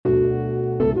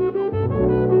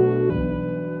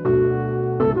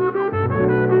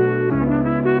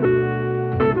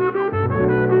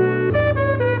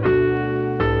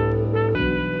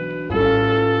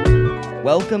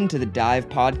Welcome to the Dive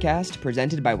Podcast,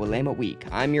 presented by Willamette Week.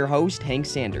 I'm your host, Hank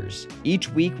Sanders. Each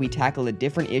week, we tackle a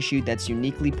different issue that's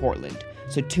uniquely Portland.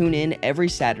 So tune in every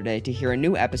Saturday to hear a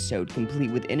new episode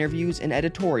complete with interviews and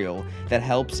editorial that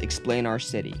helps explain our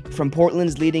city. From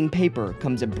Portland's leading paper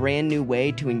comes a brand new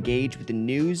way to engage with the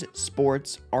news,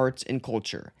 sports, arts, and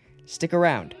culture. Stick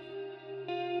around.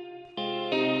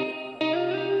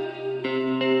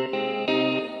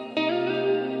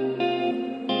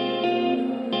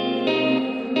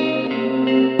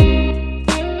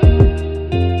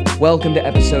 Welcome to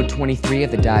episode 23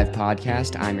 of the Dive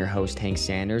Podcast. I'm your host, Hank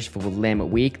Sanders, for Willamette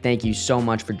Week. Thank you so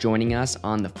much for joining us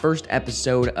on the first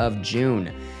episode of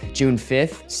June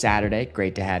 5th, Saturday.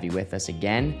 Great to have you with us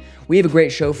again. We have a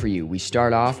great show for you. We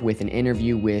start off with an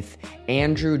interview with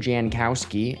Alex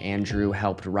Jankowski. Andrew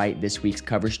helped write this week's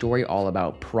cover story all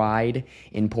about Pride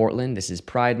in Portland. This is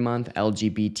Pride Month,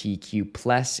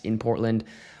 LGBTQ+ in Portland.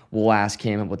 We'll ask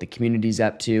him what the community's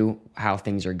up to, how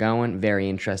things are going. Very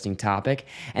interesting topic.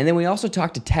 And then we also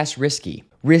talked to Tess Riski.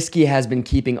 Riski has been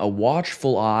keeping a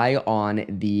watchful eye on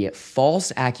the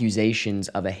false accusations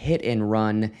of a hit and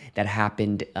run that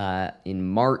happened in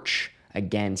March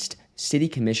against City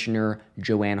Commissioner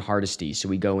Joanne Hardesty. So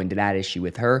we go into that issue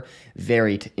with her.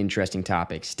 Very interesting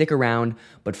topic. Stick around.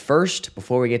 But first,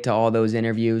 before we get to all those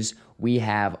interviews, we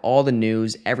have all the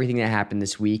news, everything that happened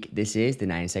this week. This is the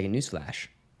 90-second news flash.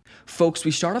 Folks, we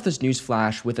start off this news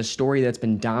flash with a story that's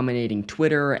been dominating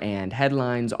Twitter and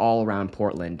headlines all around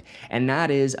Portland, and that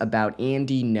is about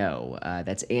Andy Ngo.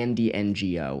 That's Andy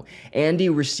NGO. Andy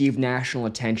received national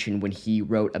attention when he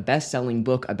wrote a best-selling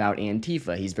book about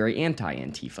Antifa. He's very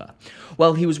anti-Antifa.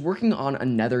 Well, he was working on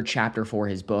another chapter for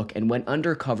his book and went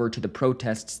undercover to the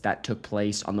protests that took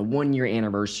place on the one-year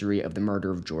anniversary of the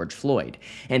murder of George Floyd.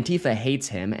 Antifa hates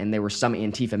him, and there were some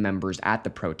Antifa members at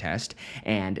the protest,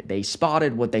 and they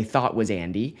spotted what they thought was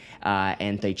Andy,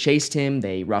 and they chased him,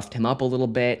 they roughed him up a little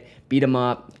bit, beat him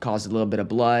up, caused a little bit of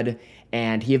blood,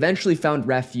 and he eventually found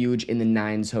refuge in the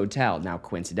Nines Hotel. Now,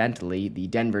 coincidentally, the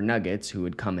Denver Nuggets, who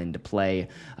had come in to play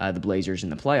the Blazers in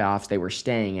the playoffs, they were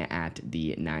staying at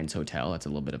the Nines Hotel. That's a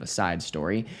little bit of a side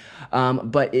story.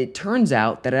 But it turns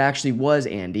out that it actually was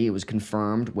Andy. It was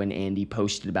confirmed when Andy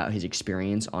posted about his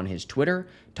experience on his Twitter,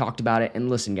 talked about it, and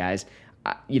listen, guys,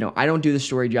 I don't do the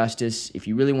story justice. If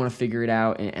you really want to figure it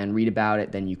out and read about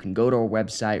it, then you can go to our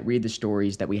website, read the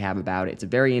stories that we have about it. It's a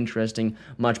very interesting,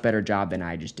 much better job than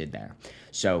I just did there.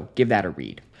 So give that a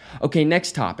read. Okay,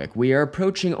 next topic. We are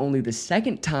approaching only the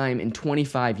second time in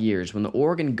 25 years when the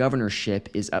Oregon governorship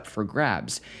is up for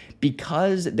grabs.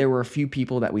 Because there were a few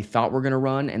people that we thought were going to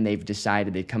run, and they've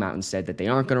decided, they've come out and said that they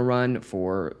aren't going to run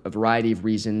for a variety of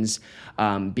reasons.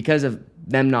 Because of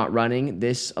them not running,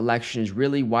 this election is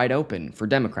really wide open for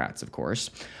Democrats, of course.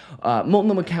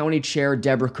 Multnomah County Chair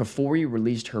Deborah Kafoury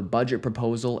released her budget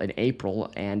proposal in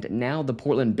April, and now the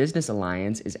Portland Business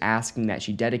Alliance is asking that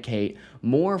she dedicate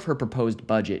more of her proposed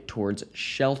budget towards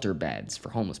shelter beds for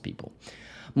homeless people.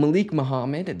 Malik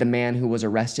Muhammad, the man who was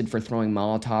arrested for throwing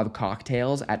Molotov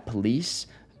cocktails at police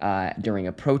during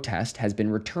a protest, has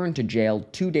been returned to jail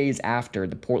 2 days after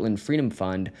the Portland Freedom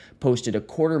Fund posted a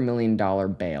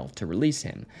 $250,000 bail to release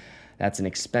him. That's an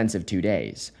expensive 2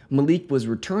 days. Malik was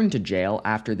returned to jail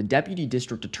after the deputy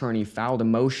district attorney filed a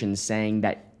motion saying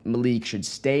that Malik should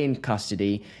stay in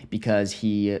custody because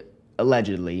he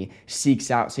allegedly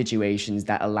seeks out situations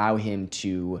that allow him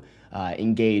to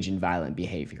engage in violent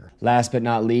behavior. Last but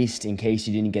not least, in case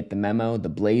you didn't get the memo, the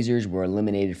Blazers were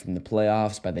eliminated from the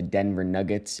playoffs by the Denver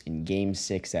Nuggets in Game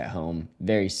 6 at home.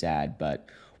 Very sad, but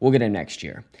we'll get them next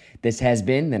year. This has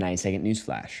been the 90-second news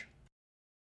flash.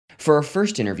 For our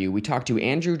first interview, we talked to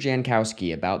Alex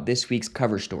Jankowski about this week's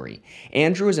cover story.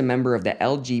 Andrew is a member of the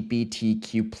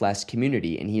LGBTQ+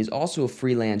 community, and he is also a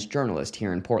freelance journalist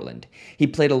here in Portland. He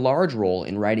played a large role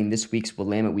in writing this week's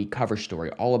Willamette Week cover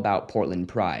story all about Portland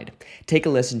Pride. Take a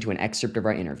listen to an excerpt of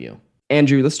our interview.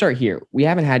 Andrew, let's start here. We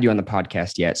haven't had you on the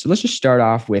podcast yet, so let's just start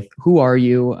off with, who are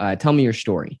you? Tell me your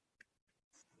story.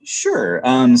 Sure.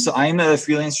 So I'm a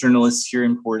freelance journalist here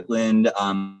in Portland.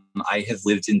 I have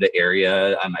lived in the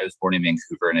area. I was born in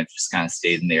Vancouver, and I've just kind of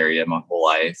stayed in the area my whole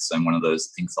life. So I'm one of those who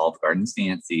thinks Olive Garden's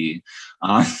fancy.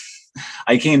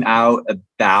 I came out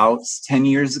about 10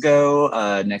 years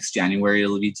ago. Next January,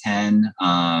 it'll be 10.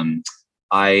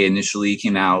 I initially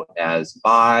came out as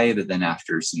bi, but then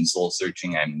after some soul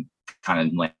searching, I'm kind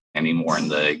of landing more in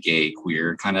the gay,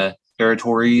 queer kind of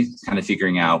territory, kind of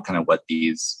figuring out kind of what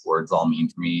these words all mean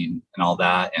for me and all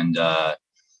that. And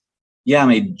Yeah,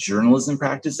 my journalism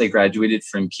practice, I graduated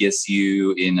from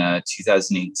PSU in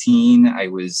 2018. I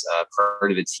was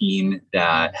part of a team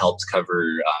that helped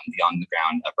cover the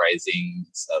on-the-ground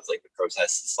uprisings of like the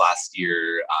protests this last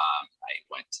year. I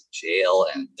went to jail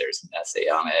and there's an essay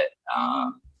on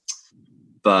it.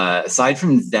 But aside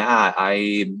from that,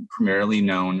 I'm primarily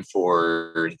known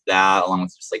for that, along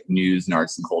with just like news and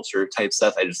arts and culture type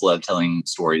stuff. I just love telling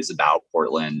stories about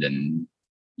Portland and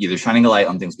either shining a light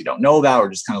on things we don't know about or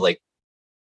just kind of like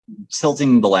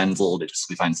tilting the lens a little bit just so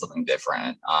we find something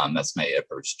different. That's my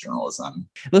approach to journalism.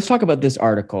 Let's talk about this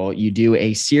article. You do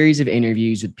a series of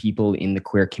interviews with people in the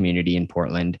queer community in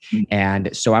Portland. Mm-hmm.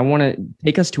 And so I want to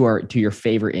take us to your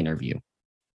favorite interview.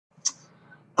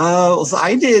 So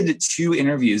I did 2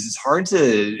 interviews. It's hard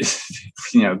to,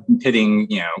 pitting,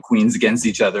 queens against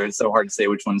each other. It's so hard to say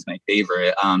which one's my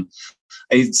favorite.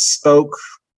 I spoke,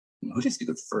 who did I speak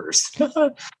with first?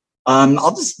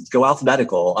 I'll just go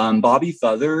alphabetical. Bobby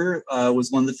Feather was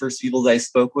one of the first people that I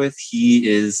spoke with. He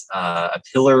is a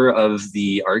pillar of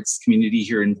the arts community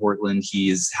here in Portland.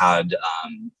 He's had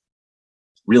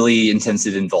really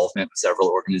intensive involvement with several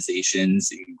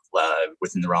organizations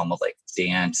within the realm of like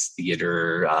dance,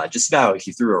 theater, just about if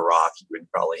you threw a rock, you would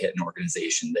probably hit an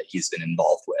organization that he's been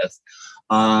involved with.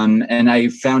 And I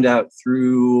found out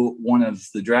through one of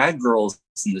the drag girls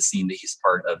in the scene that he's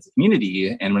part of the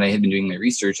community. And when I had been doing my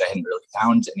research, I hadn't really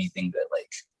found anything that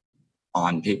like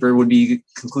on paper would be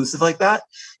conclusive like that.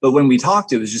 But when we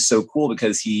talked, it was just so cool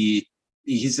because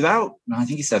he's about, I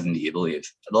think he's 70, I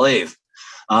believe.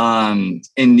 And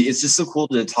it's just so cool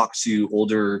to talk to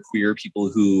older queer people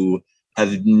who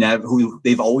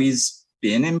they've always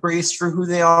been embraced for who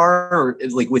they are, or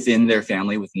like within their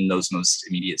family, within those most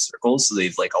immediate circles. So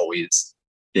they've like always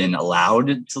been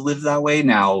allowed to live that way.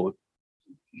 Now,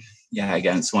 yeah,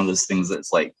 again, it's one of those things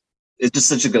that's like, it's just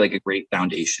such a good, like a great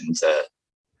foundation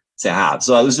to have.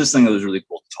 So I was just thinking it was really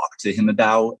cool to talk to him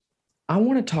about. I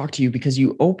want to talk to you because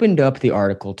you opened up the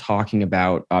article talking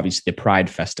about obviously the Pride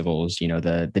festivals,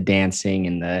 the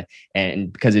dancing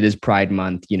and because it is Pride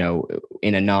Month,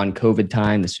 in a non-COVID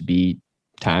time, this would be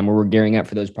time where we're gearing up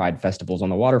for those Pride festivals on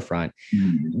the waterfront.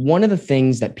 Mm-hmm. One of the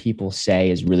things that people say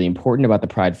is really important about the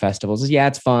Pride festivals is, yeah,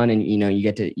 it's fun and you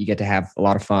get to have a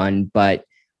lot of fun, but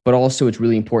also it's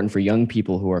really important for young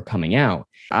people who are coming out.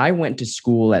 I went to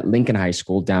school at Lincoln High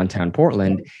School, downtown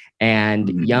Portland, and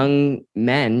young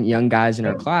guys in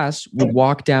our class would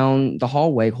walk down the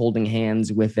hallway holding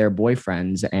hands with their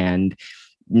boyfriends, and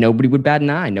nobody would bat an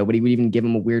eye. Nobody would even give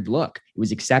them a weird look. It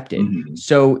was accepted. Mm-hmm.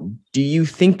 So do you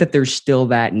think that there's still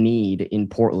that need in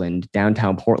Portland,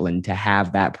 downtown Portland, to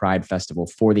have that Pride Festival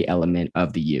for the element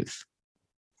of the youth?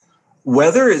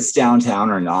 Whether it's downtown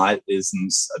or not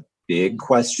isn't a big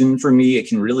question for me. It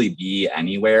can really be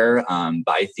anywhere.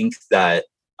 But I think that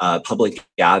public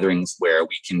gatherings where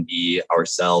we can be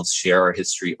ourselves, share our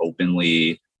history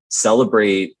openly,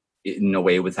 celebrate in a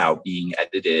way without being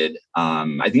edited.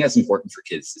 I think that's important for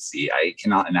kids to see. I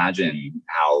cannot imagine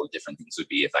how different things would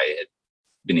be if I had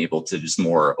been able to just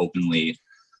more openly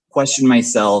question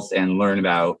myself and learn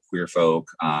about queer folk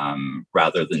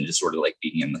rather than just sort of like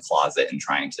being in the closet and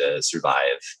trying to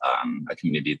survive a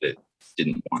community that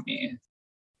didn't want me.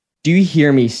 Do you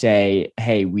hear me say,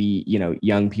 hey, we,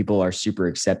 young people are super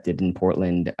accepted in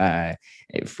Portland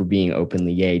for being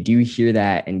openly gay? Do you hear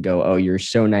that and go, oh, you're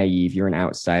so naive, you're an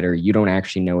outsider, you don't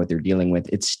actually know what they're dealing with?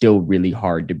 It's still really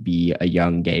hard to be a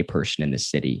young gay person in the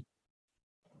city.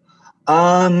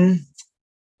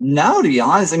 No, to be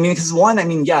honest, because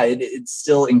it's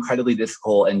still incredibly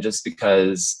difficult. And just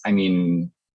because,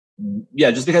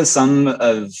 just because some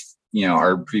of,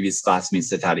 our previous classmates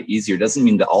have had it easier doesn't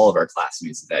mean that all of our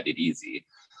classmates have had it easy.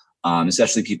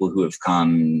 Especially people who have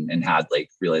come and had like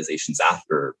realizations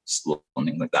after school and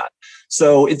things like that.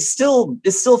 So it's still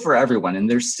for everyone. And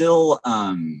there's still,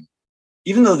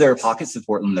 even though there are pockets of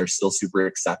Portland, they're still super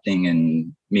accepting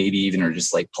and maybe even are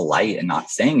just like polite and not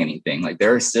saying anything. Like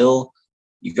there are still,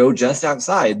 you go just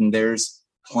outside and there's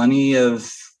plenty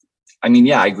of,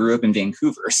 I grew up in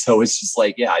Vancouver. So it's just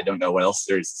like, I don't know what else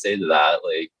there is to say to that.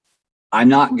 Like, I'm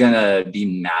not going to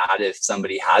be mad if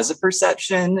somebody has a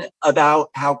perception about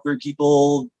how queer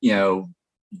people,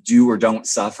 do or don't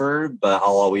suffer, but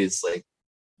I'll always like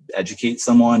educate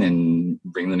someone and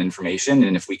bring them information.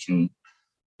 And if we can,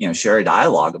 share a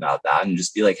dialogue about that and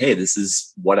just be like, hey, this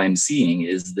is what I'm seeing.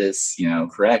 Is this,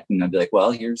 correct? And I'll be like,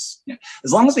 well, here's,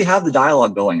 as long as we have the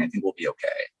dialogue going, I think we'll be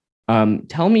okay.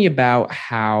 Tell me about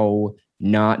how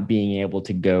not being able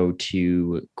to go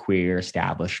to queer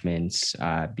establishments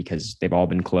because they've all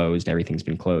been closed. Everything's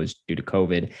been closed due to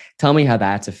COVID. Tell me how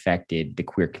that's affected the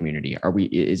queer community.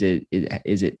 Is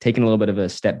it taking a little bit of a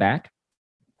step back?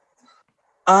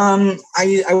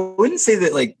 I wouldn't say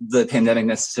that like the pandemic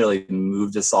necessarily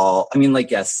moved us all. I mean,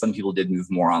 like, yes, some people did move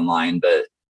more online, but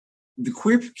the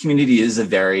queer community is a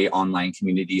very online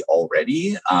community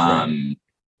already. Right.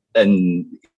 And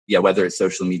yeah, whether it's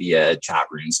social media, chat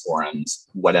rooms, forums,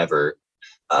 whatever,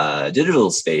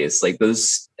 digital space, like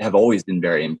those have always been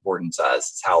very important to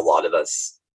us. It's how a lot of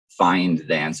us find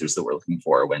the answers that we're looking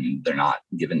for when they're not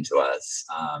given to us.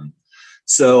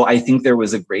 So I think there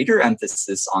was a greater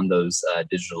emphasis on those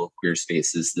digital queer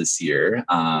spaces this year.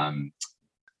 But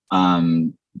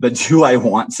do I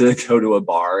want to go to a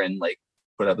bar and like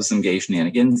put up with some gay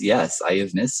shenanigans? Yes, I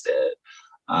have missed it.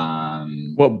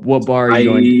 What bar are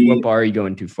you going? What bar are you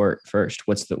going to first?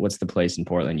 What's the place in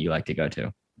Portland you like to go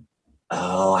to?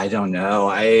 Oh, I don't know.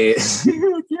 I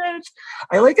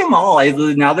like them all.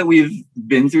 Now that we've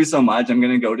been through so much, I'm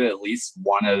gonna go to at least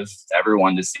one of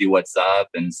everyone to see what's up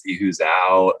and see who's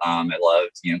out. I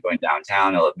loved, going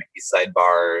downtown. I love my East Side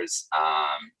bars.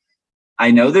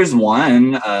 I know there's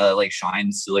one like Shine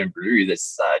Distillery and Brewery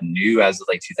that's new as of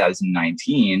like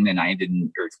 2019, and I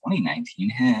didn't, or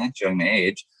 2019, showing my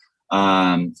age.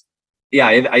 Yeah,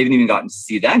 I haven't even gotten to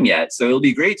see them yet. So it'll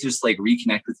be great to just like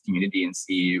reconnect with the community and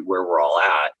see where we're all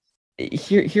at.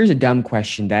 Here's a dumb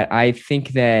question that I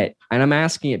think that, and I'm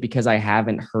asking it because I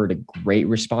haven't heard a great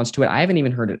response to it. I haven't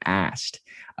even heard it asked,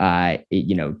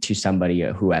 to somebody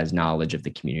who has knowledge of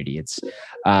the community.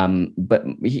 But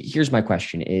here's my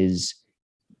question is,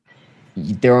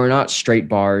 there are not straight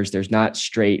bars. There's not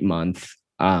straight month.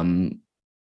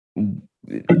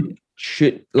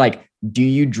 Do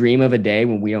you dream of a day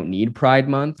when we don't need Pride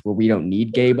Month, where we don't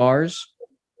need gay bars?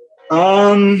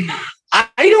 I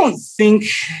don't think,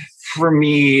 for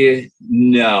me,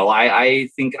 no. I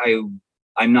think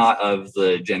I'm not of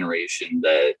the generation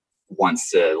that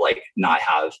wants to like not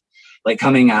have like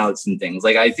coming outs and things.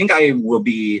 Like I think I will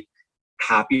be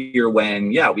happier when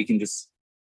we can just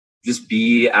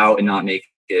be out and not make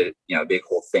it a big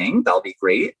whole thing. That'll be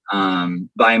great. But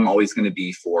I'm always going to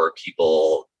be for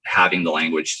people having the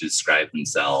language to describe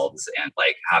themselves and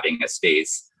like having a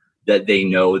space that they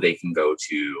know they can go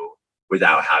to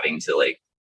without having to like,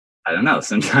 I don't know,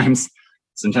 sometimes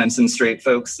some straight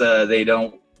folks, they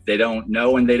don't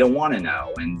know and they don't want to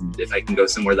know. And if I can go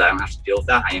somewhere that I don't have to deal with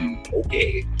that, I am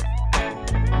okay.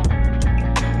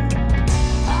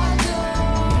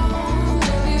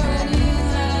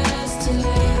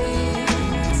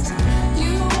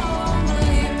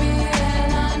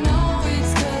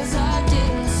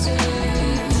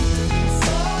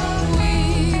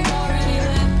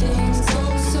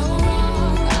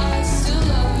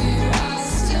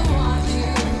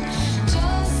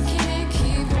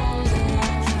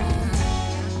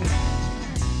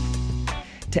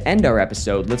 To end our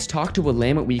episode, let's talk to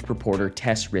Willamette Week reporter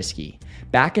Tess Riski.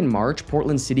 Back in March,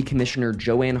 Portland City Commissioner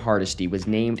Joanne Hardesty was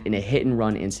named in a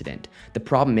hit-and-run incident. The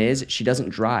problem is, she doesn't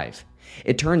drive.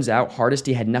 It turns out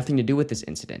Hardesty had nothing to do with this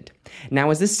incident. Now,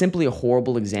 is this simply a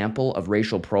horrible example of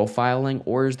racial profiling,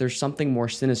 or is there something more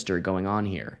sinister going on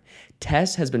here?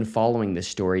 Tess has been following this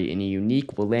story in a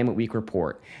unique Willamette Week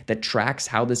report that tracks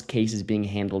how this case is being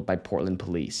handled by Portland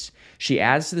police. She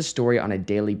adds to the story on a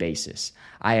daily basis.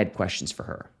 I had questions for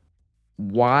her.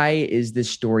 Why is this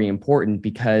story important?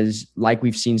 Because like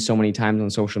we've seen so many times on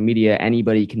social media,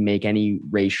 anybody can make any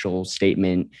racial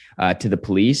statement to the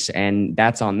police, and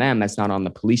that's on them. That's not on the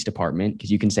police department,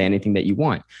 because you can say anything that you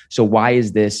want. So why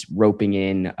is this roping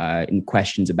in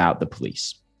questions about the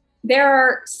police? There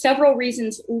are several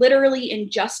reasons, literally in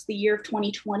just the year of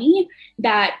 2020,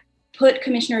 that put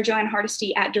Commissioner Joanne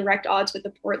Hardesty at direct odds with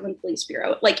the Portland Police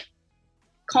Bureau. Like,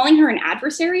 calling her an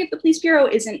adversary of the police bureau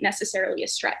isn't necessarily a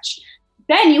stretch.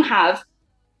 Then you have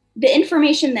the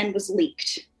information then was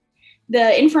leaked.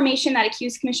 The information that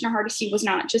accused Commissioner Hardesty was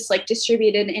not just like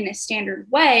distributed in a standard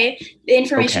way. The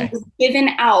information was given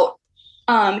out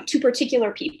to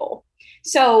particular people.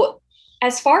 So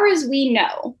as far as we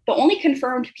know, the only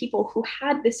confirmed people who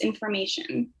had this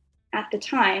information at the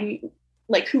time,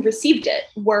 like who received it,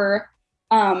 were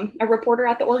a reporter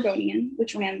at the Oregonian,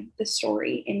 which ran the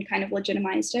story and kind of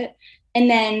legitimized it. And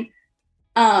then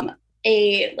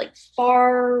a like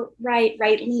far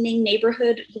right-leaning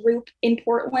neighborhood group in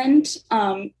Portland,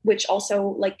 which also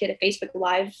like did a Facebook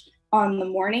Live on the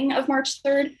morning of March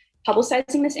 3rd,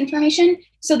 publicizing this information.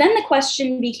 So then the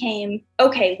question became,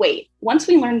 okay, wait, once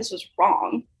we learned this was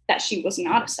wrong, that she was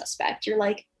not a suspect, you're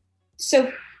like,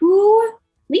 so who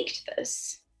leaked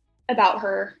this about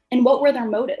her and what were their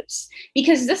motives?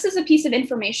 Because this is a piece of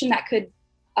information that could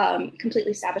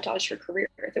completely sabotage her career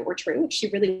if it were true. If she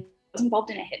really was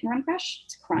involved in a hit and run crash,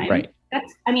 it's a crime. Right.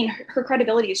 Her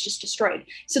credibility is just destroyed.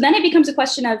 So then it becomes a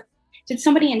question of, did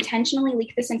somebody intentionally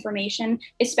leak this information,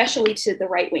 especially to the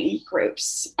right-wing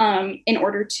groups, in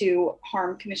order to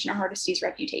harm Commissioner Hardesty's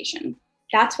reputation?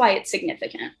 That's why it's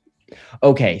significant.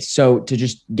 Okay, so to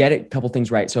just get a couple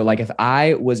things right. So like if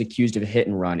I was accused of a hit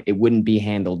and run, it wouldn't be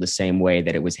handled the same way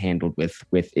that it was handled with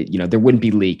there wouldn't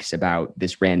be leaks about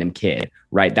this random kid,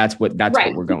 right? That's what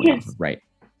we're going off of, right?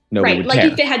 Nobody would like care.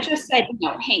 If it had just said,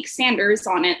 Hank Sanders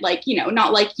on it, like,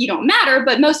 not like you don't matter,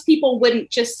 but most people wouldn't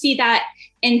just see that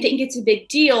and think it's a big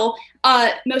deal.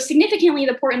 Most significantly,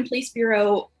 the Portland Police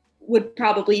Bureau would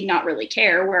probably not really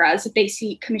care. Whereas if they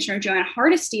see Commissioner Joanne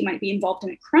Hardesty might be involved in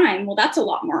a crime, well, that's a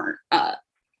lot more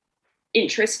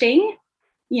interesting,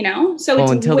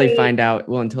 So until they find out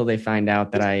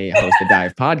that I host the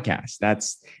Dive podcast,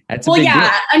 that's a big deal.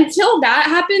 Until that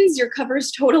happens, your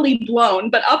cover's totally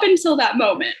blown. But up until that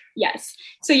moment, yes.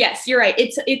 So yes, you're right.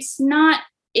 It's not.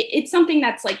 It's something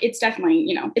that's like, it's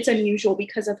definitely, it's unusual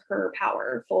because of her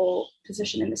powerful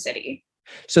position in the city.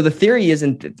 So the theory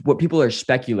isn't what people are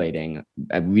speculating.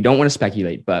 We don't want to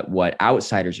speculate, but what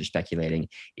outsiders are speculating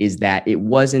is that it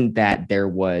wasn't that there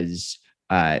was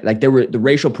the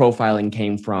racial profiling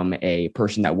came from a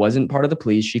person that wasn't part of the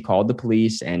police. She called the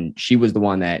police and she was the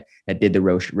one that did the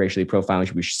racially profiling.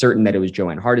 She was certain that it was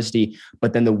Joanne Hardesty.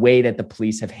 But then the way that the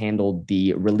police have handled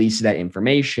the release of that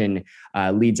information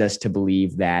leads us to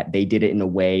believe that they did it in a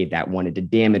way that wanted to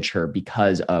damage her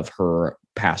because of her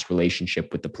past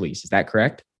relationship with the police. Is that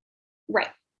correct? Right.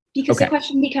 Because The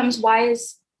question becomes, why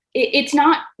is it's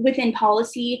not within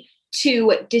policy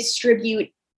to distribute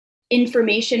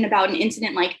information about an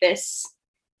incident like this,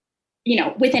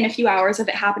 within a few hours of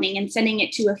it happening and sending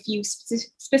it to a few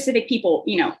specific people,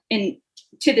 and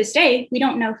to this day, we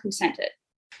don't know who sent it.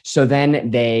 So then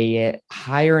they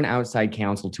hire an outside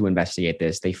counsel to investigate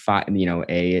this. They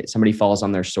somebody falls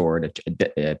on their sword.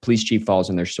 A police chief falls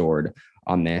on their sword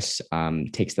on this,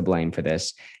 takes the blame for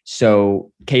this.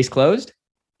 So case closed?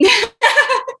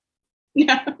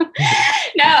 No,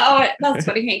 that's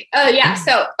what I think. Yeah.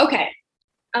 So, okay.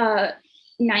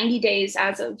 90 days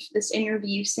as of this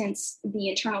interview since the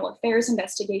internal affairs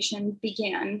investigation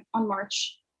began on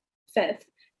March 5th.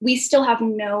 We still have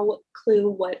no clue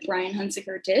what Brian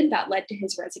Hunziker did that led to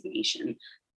his resignation.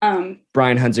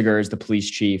 Brian Hunziker is the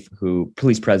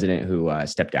police president who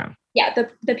stepped down. Yeah,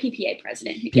 the PPA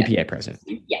president.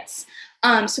 President. Yes.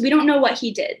 So we don't know what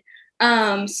he did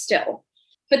still.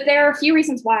 But there are a few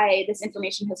reasons why this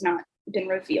information has not been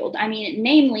revealed. I mean,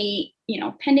 namely,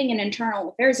 pending an internal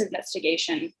affairs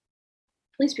investigation,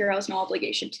 Police Bureau has no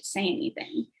obligation to say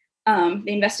anything. The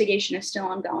investigation is still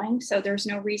ongoing, so there's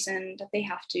no reason that they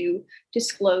have to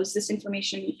disclose this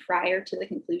information prior to the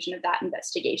conclusion of that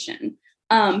investigation.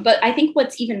 But I think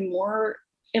what's even more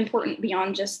important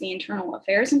beyond just the internal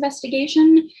affairs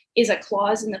investigation is a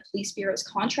clause in the Police Bureau's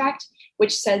contract,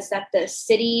 which says that the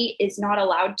city is not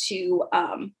allowed to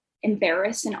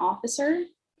embarrass an officer,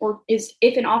 or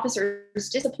if an officer is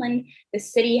disciplined, the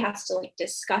city has to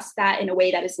discuss that in a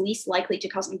way that is least likely to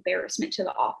cause embarrassment to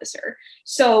the officer.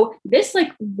 So this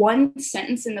one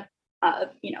sentence in the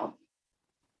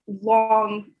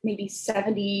long, maybe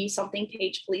 70 something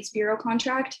page Police Bureau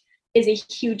contract is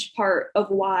a huge part of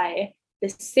why the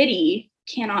city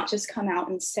cannot just come out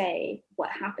and say what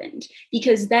happened,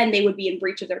 because then they would be in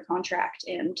breach of their contract,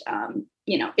 and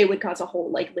it would cause a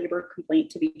whole labor complaint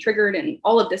to be triggered, and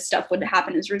all of this stuff would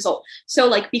happen as a result.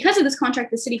 So because of this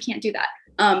contract, the city can't do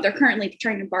that. They're currently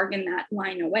trying to bargain that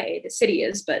line away. The city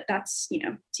is, but that's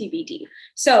TBD.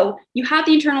 So you have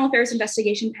the internal affairs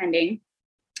investigation pending,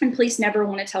 and police never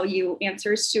want to tell you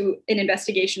answers to an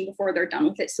investigation before they're done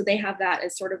with it. So they have that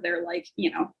as sort of their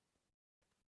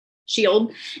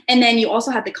shield. And then you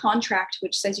also have the contract,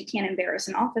 which says you can't embarrass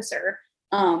an officer,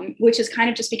 which has kind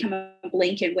of just become a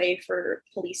blanket way for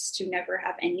police to never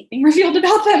have anything revealed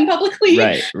about them publicly.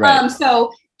 Right.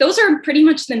 So those are pretty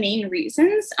much the main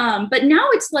reasons. But now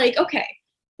it's okay,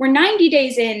 we're 90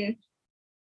 days in,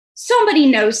 somebody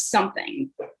knows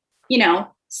something,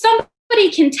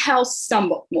 somebody can tell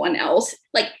someone else.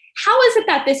 How is it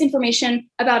that this information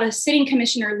about a sitting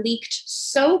commissioner leaked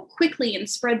so quickly and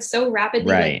spread so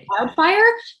rapidly like wildfire,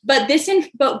 but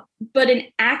an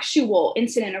actual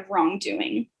incident of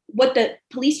wrongdoing, what the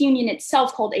police union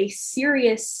itself called a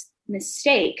serious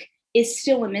mistake, is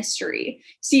still a mystery?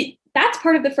 See, that's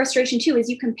part of the frustration too, is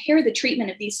you compare the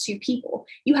treatment of these two people.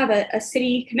 You have a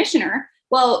city commissioner.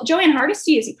 Well, Joanne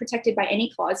Hardesty isn't protected by any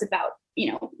clause about,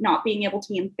 not being able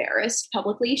to be embarrassed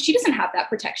publicly. She doesn't have that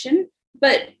protection.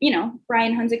 But,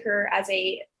 Brian Hunziker, as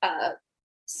a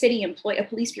city employee, a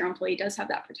police bureau employee, does have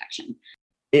that protection.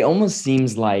 It almost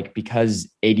seems like because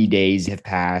 80 to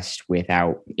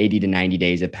 90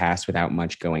 days have passed without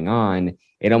much going on,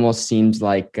 it almost seems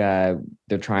like they're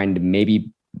trying to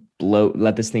maybe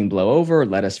let this thing blow over,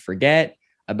 let us forget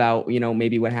about,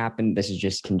 maybe what happened. This is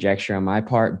just conjecture on my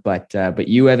part, but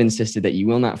you have insisted that you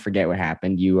will not forget what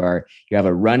happened. You have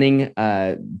a running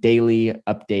daily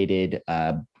updated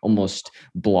almost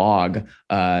blog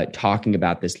talking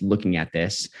about this, looking at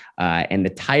this, and the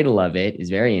title of it is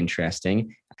very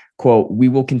interesting. Quote, "We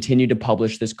will continue to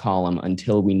publish this column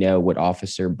until we know what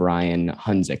Officer Brian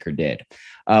Hunziker did."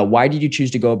 Why did you choose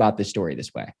to go about this story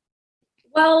this way?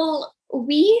 Well,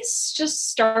 we just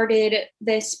started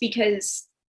this because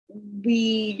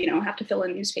we, have to fill a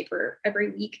newspaper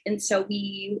every week. And so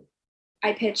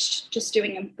I pitched just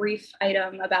doing a brief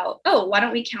item about, why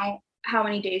don't we count how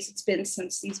many days it's been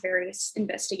since these various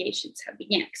investigations have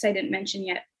begun? Because I didn't mention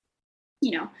yet,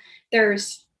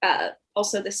 there's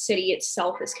also the city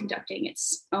itself is conducting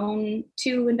its own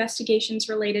 2 investigations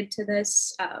related to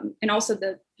this. And also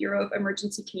the Bureau of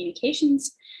Emergency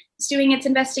Communications is doing its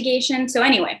investigation. So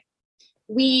anyway,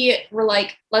 we were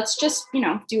like, let's just,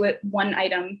 do it one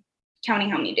item, counting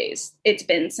how many days it's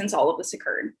been since all of this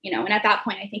occurred, and at that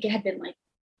point, I think it had been like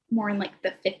more in like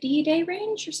the 50-day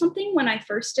range or something when I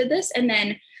first did this. And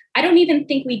then I don't even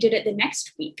think we did it the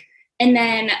next week. And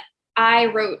then I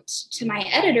wrote to my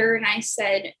editor and I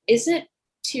said, is it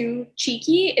too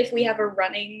cheeky if we have a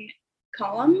running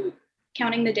column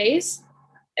counting the days?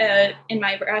 And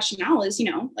my rationale is,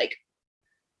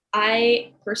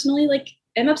 I personally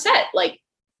am upset.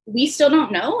 We still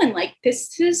don't know. And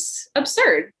this is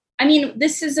absurd. I mean,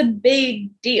 this is a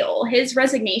big deal. His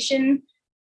resignation,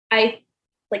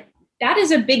 that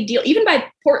is a big deal. Even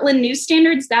by Portland news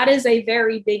standards, that is a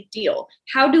very big deal.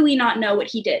 How do we not know what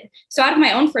he did? So out of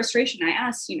my own frustration, I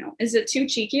asked, is it too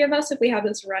cheeky of us if we have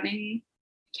this running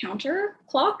counter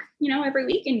clock, every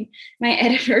week? And my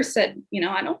editor said,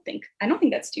 I don't think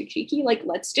that's too cheeky.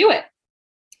 Let's do it.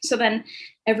 So then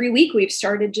every week we've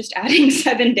started just adding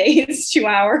 7 days to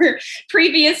our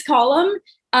previous column.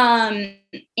 And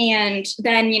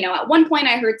then, at one point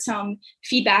I heard some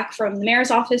feedback from the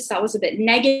mayor's office that was a bit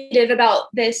negative about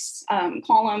this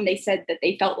column. They said that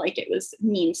they felt like it was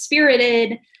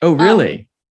mean-spirited. Oh, really?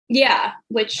 Yeah,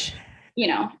 which,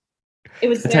 it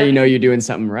was. That's how you know you're doing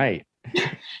something right.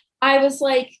 I was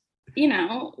like,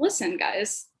 listen,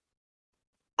 guys,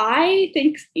 I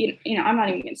think, I'm not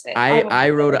even going to say it.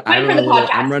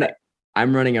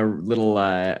 I'm running a little,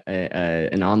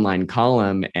 an online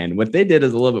column, and what they did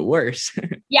is a little bit worse.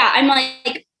 Yeah. I'm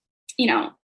like,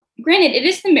 granted, it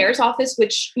is the mayor's office,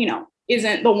 which,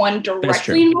 isn't the one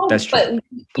directly involved. That's true. But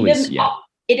police,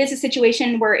 it is a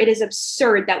situation where it is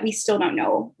absurd that we still don't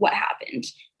know what happened.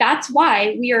 That's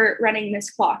why we are running this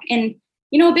clock. And,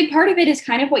 a big part of it is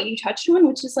kind of what you touched on,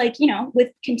 which is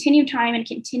with continued time and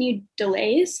continued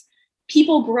delays,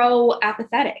 people grow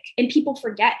apathetic and people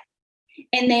forget.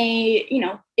 And they,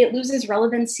 it loses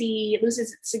relevancy, it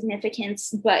loses its significance,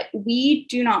 but we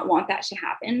do not want that to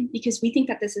happen because we think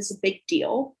that this is a big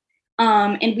deal.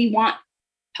 And we want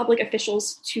public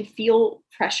officials to feel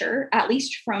pressure, at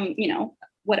least from,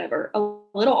 whatever, a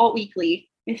little alt weekly,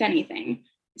 if anything,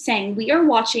 saying we are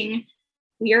watching,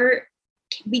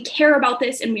 we care about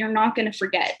this and we are not going to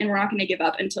forget and we're not going to give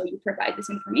up until you provide this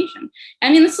information.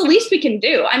 I mean, that's the least we can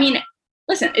do. I mean,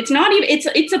 listen, it's not even,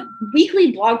 it's a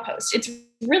weekly blog post. It's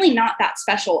really not that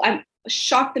special. I'm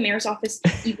shocked the mayor's office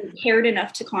even cared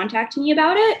enough to contact me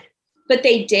about it, but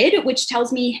they did, which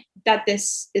tells me that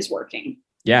this is working.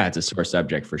 Yeah, it's a sore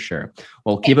subject for sure.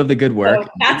 Well, keep up the good work. So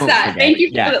that's that. Thank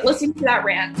you for listening to that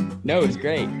rant. No, it's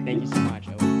great. Thank you so much.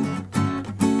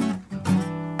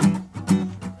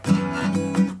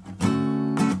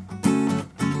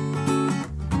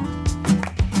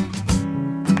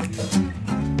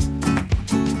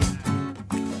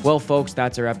 Well, folks,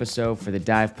 that's our episode for the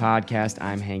Dive Podcast.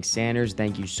 I'm Hank Sanders.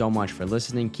 Thank you so much for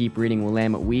listening. Keep reading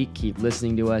Willamette Week. Keep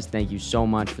listening to us. Thank you so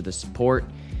much for the support.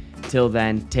 Till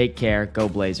then, take care. Go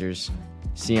Blazers.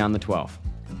 See you on the 12th.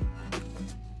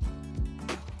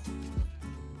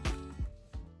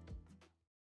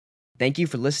 Thank you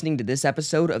for listening to this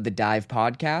episode of the Dive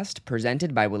Podcast,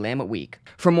 presented by Willamette Week.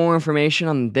 For more information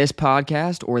on this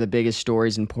podcast or the biggest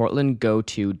stories in Portland, go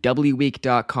to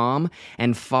wweek.com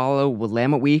and follow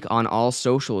Willamette Week on all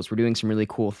socials. We're doing some really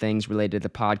cool things related to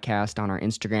the podcast on our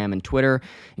Instagram and Twitter.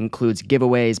 Includes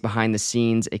giveaways, behind the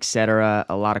scenes, etc.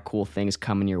 A lot of cool things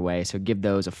coming your way, so give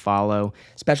those a follow.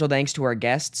 Special thanks to our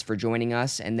guests for joining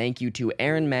us, and thank you to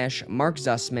Aaron Mesh, Mark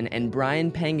Zussman, and Brian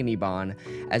Panganibon,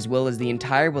 as well as the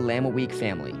entire Willamette Week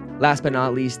family. Last but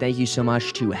not least, thank you so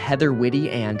much to Heather Whitty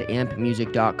and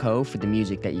ampmusic.co for the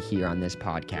music that you hear on this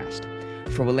podcast.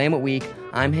 For Willamette Week,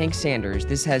 I'm Hank Sanders.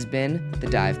 This has been the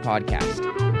Dive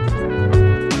Podcast.